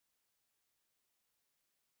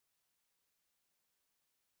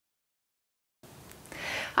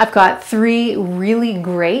I've got 3 really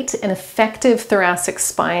great and effective thoracic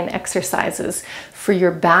spine exercises for your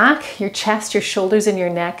back, your chest, your shoulders, and your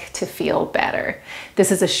neck to feel better.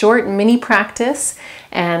 This is a short mini practice,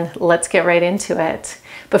 and let's get right into it.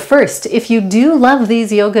 But first, if you do love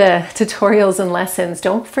these yoga tutorials and lessons,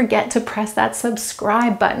 don't forget to press that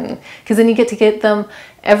subscribe button, because then you get to get them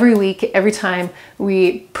every week. Every time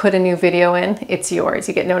we put a new video in, it's yours.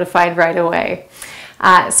 You get notified right away.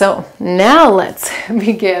 So now let's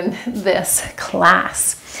begin this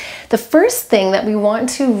class. The first thing that we want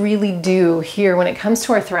to really do here when it comes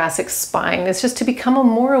to our thoracic spine is just to become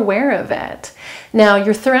more aware of it. Now,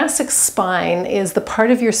 your thoracic spine is the part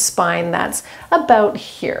of your spine that's about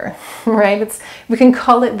here, right? We can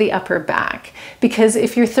call it the upper back, because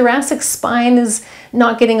if your thoracic spine is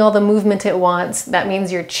not getting all the movement it wants, that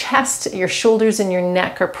means your chest, your shoulders, and your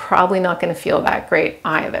neck are probably not going to feel that great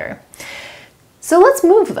either. So let's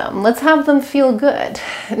move them. Let's have them feel good.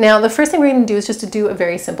 Now, the first thing we're going to do is just to do a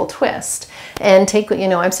very simple twist. And take,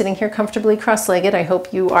 I'm sitting here comfortably cross-legged. I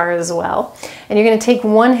hope you are as well. And you're going to take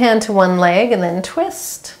one hand to one leg and then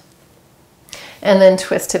twist. And then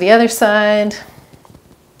twist to the other side.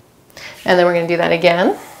 And then we're going to do that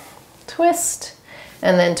again. Twist.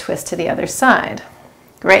 And then twist to the other side.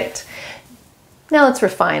 Great. Now let's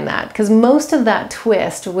refine that, because most of that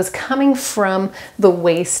twist was coming from the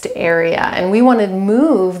waist area, and we want to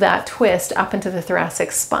move that twist up into the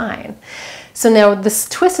thoracic spine. So now this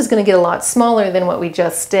twist is going to get a lot smaller than what we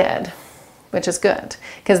just did, which is good,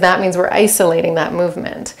 because that means we're isolating that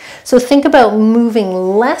movement. So think about moving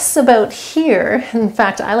less about here. In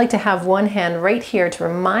fact, I like to have one hand right here to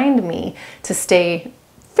remind me to stay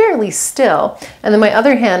fairly still, and then my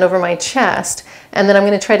other hand over my chest, and then I'm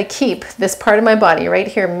going to try to keep this part of my body right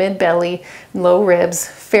here, mid-belly, low ribs,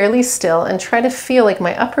 fairly still, and try to feel like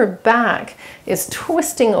my upper back is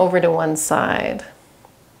twisting over to one side.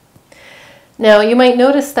 Now, you might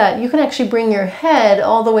notice that you can actually bring your head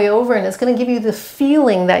all the way over, and it's going to give you the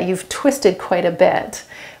feeling that you've twisted quite a bit.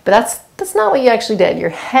 But that's not what you actually did. Your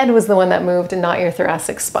head was the one that moved and not your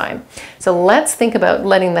thoracic spine. So let's think about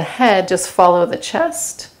letting the head just follow the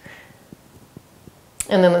chest.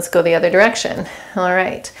 And then let's go the other direction. All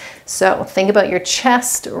right. So think about your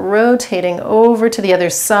chest rotating over to the other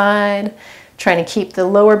side, trying to keep the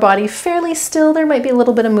lower body fairly still. There might be a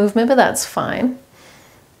little bit of movement, but that's fine.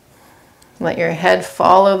 Let your head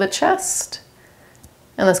follow the chest.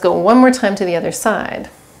 And let's go one more time to the other side.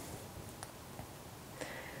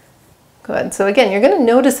 Good. So again, you're going to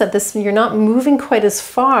notice that you're not moving quite as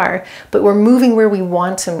far, but we're moving where we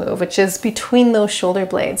want to move, which is between those shoulder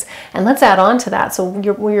blades. And let's add on to that. So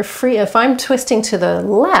you're free. If I'm twisting to the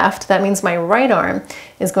left, that means my right arm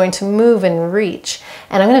is going to move and reach.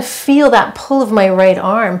 And I'm going to feel that pull of my right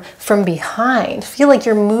arm from behind. Feel like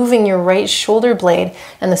you're moving your right shoulder blade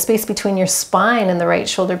and the space between your spine and the right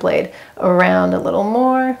shoulder blade around a little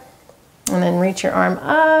more. And then reach your arm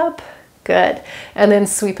up. Good. And then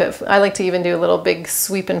sweep it. I like to even do a little big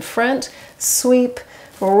sweep in front. Sweep,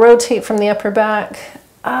 rotate from the upper back,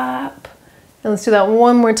 up. And let's do that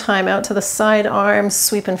one more time. Out to the side arm,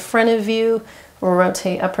 sweep in front of you,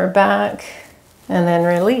 rotate upper back, and then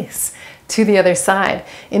release to the other side.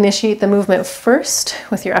 Initiate the movement first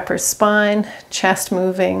with your upper spine, chest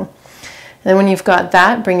moving. And then when you've got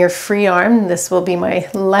that, bring your free arm. This will be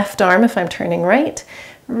my left arm if I'm turning right.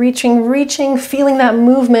 Reaching, feeling that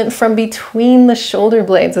movement from between the shoulder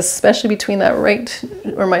blades, especially between that right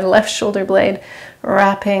or my left shoulder blade,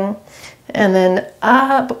 wrapping, and then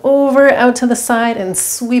up, over, out to the side, and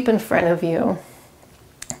sweep in front of you.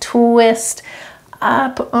 Twist,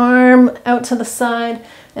 up, arm, out to the side,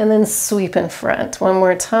 and then sweep in front. One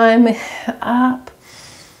more time, up,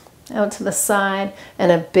 out to the side,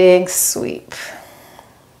 and a big sweep.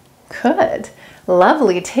 Good.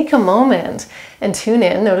 Lovely. Take a moment and tune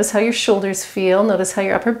in. Notice how your shoulders feel. Notice how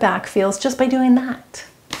your upper back feels just by doing that.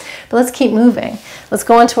 But let's keep moving. Let's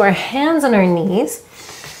go onto our hands and our knees.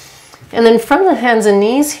 And then from the hands and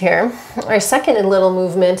knees here, our second little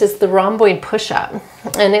movement is the rhomboid push-up.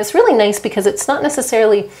 And it's really nice because it's not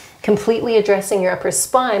necessarily completely addressing your upper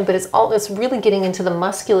spine, but it's really getting into the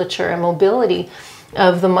musculature and mobility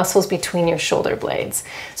of the muscles between your shoulder blades.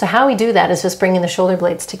 So how we do that is just bringing the shoulder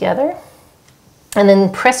blades together. And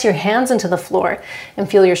then press your hands into the floor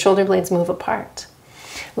and feel your shoulder blades move apart.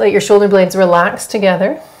 Let your shoulder blades relax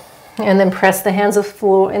together, and then press the hands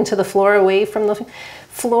into the floor, away from the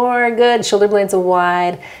floor. Good. Shoulder blades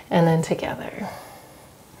wide, and then together.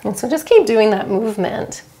 And so just keep doing that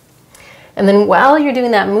movement. And then while you're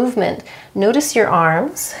doing that movement, notice your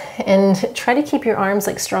arms and try to keep your arms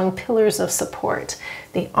like strong pillars of support.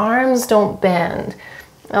 The arms don't bend.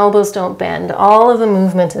 Elbows don't bend. All of the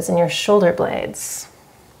movement is in your shoulder blades.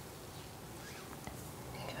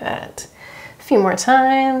 Good. A few more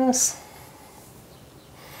times.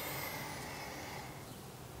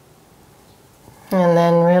 And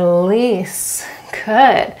then release.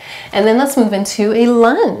 Good. And then let's move into a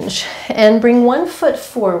lunge and bring one foot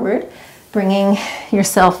forward, bringing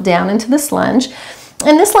yourself down into this lunge.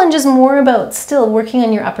 And this lunge is more about still working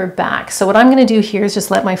on your upper back. So what I'm going to do here is just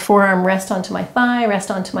let my forearm rest onto my thigh, rest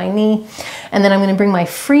onto my knee, and then I'm going to bring my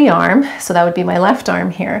free arm, so that would be my left arm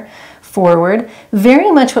here, forward.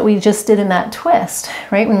 Very much what we just did in that twist,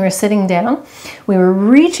 right? When we were sitting down, we were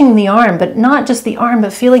reaching the arm, but not just the arm,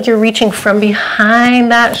 but feel like you're reaching from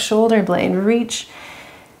behind that shoulder blade. Reach,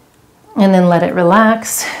 and then let it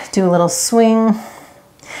relax. Do a little swing.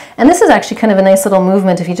 And this is actually kind of a nice little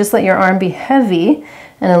movement if you just let your arm be heavy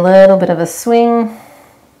and a little bit of a swing.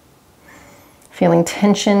 Feeling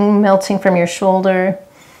tension melting from your shoulder.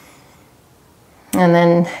 And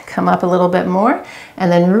then come up a little bit more.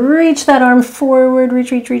 And then reach that arm forward.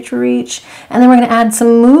 Reach, reach, reach, reach. And then we're going to add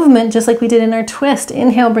some movement just like we did in our twist.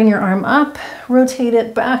 Inhale, bring your arm up. Rotate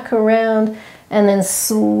it back around. And then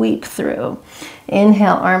sweep through.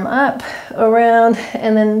 Inhale, arm up, around,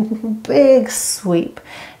 and then big sweep.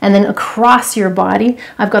 And then across your body,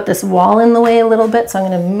 I've got this wall in the way a little bit, so I'm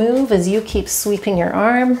going to move as you keep sweeping your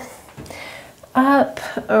arm. Up,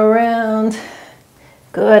 around,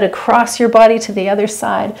 good, across your body to the other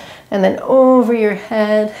side, and then over your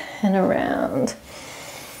head and around.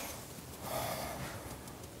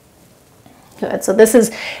 Good. So this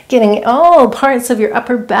is getting all parts of your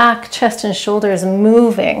upper back, chest, and shoulders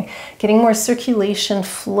moving, getting more circulation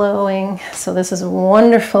flowing. So this is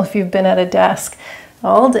wonderful if you've been at a desk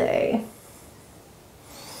all day.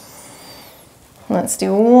 Let's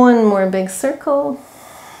do one more big circle.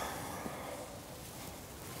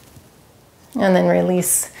 And then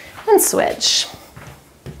release and switch.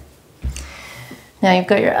 Now you've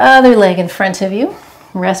got your other leg in front of you.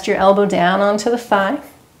 Rest your elbow down onto the thigh.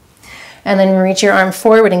 And then reach your arm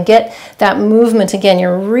forward and get that movement again.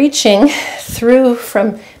 You're reaching through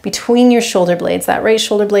from between your shoulder blades. That right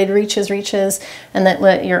shoulder blade reaches, and then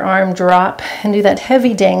let your arm drop and do that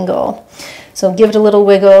heavy dangle. So give it a little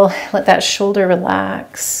wiggle, let that shoulder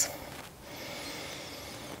relax.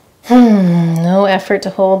 No effort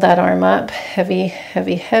to hold that arm up. Heavy,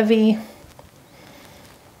 heavy, heavy.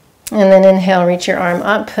 And then inhale, reach your arm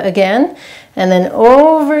up again, and then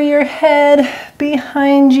over your head,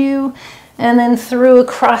 behind you, and then through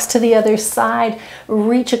across to the other side.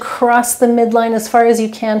 Reach across the midline as far as you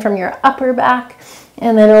can from your upper back,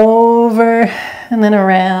 and then over, and then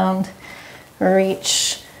around.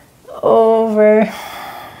 Reach over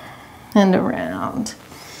and around.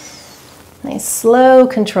 Nice, slow,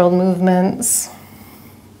 controlled movements.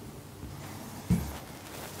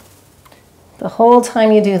 The whole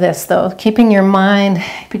time you do this, though, keeping your mind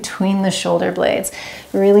between the shoulder blades.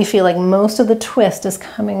 Really feel like most of the twist is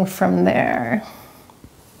coming from there.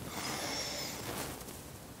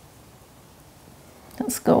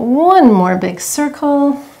 Let's go one more big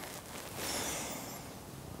circle.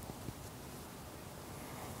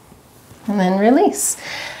 And then release.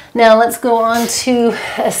 Now let's go on to,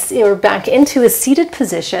 or back into a seated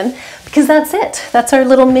position, because that's it. That's our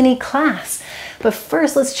little mini class. But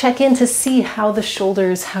first, let's check in to see how the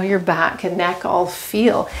shoulders, how your back and neck all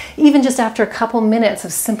feel, even just after a couple minutes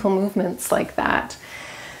of simple movements like that.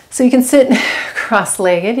 So you can sit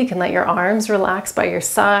cross-legged. You can let your arms relax by your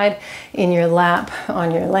side, in your lap, on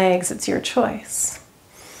your legs. It's your choice.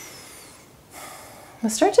 Now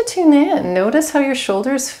start to tune in. Notice how your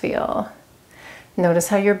shoulders feel. Notice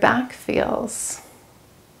how your back feels.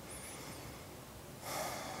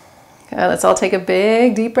 Okay, let's all take a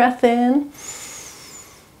big deep breath in.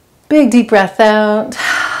 Big deep breath out.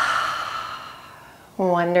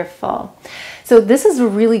 Wonderful. So this is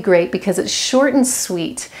really great because it's short and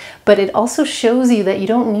sweet, but it also shows you that you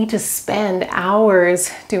don't need to spend hours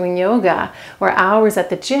doing yoga or hours at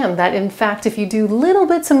the gym. That in fact, if you do little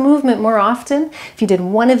bits of movement more often, if you did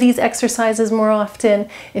one of these exercises more often,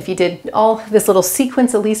 if you did all this little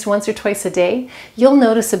sequence at least once or twice a day, you'll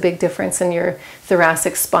notice a big difference in your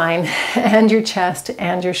thoracic spine and your chest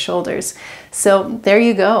and your shoulders. So there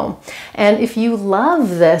you go. And if you love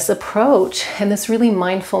this approach and this really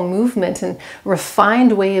mindful movement and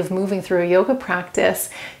refined way of moving through a yoga practice,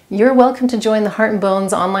 you're welcome to join the Heart and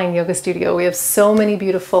Bones online yoga studio. We have so many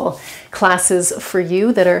beautiful classes for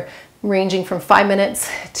you that are ranging from 5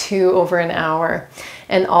 minutes to over an hour,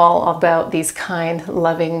 and all about these kind,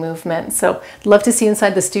 loving movements. So love to see you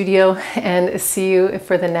inside the studio and see you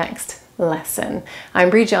for the next lesson. I'm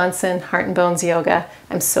Bree Johnson, Heart and Bones Yoga.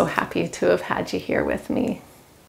 I'm so happy to have had you here with me.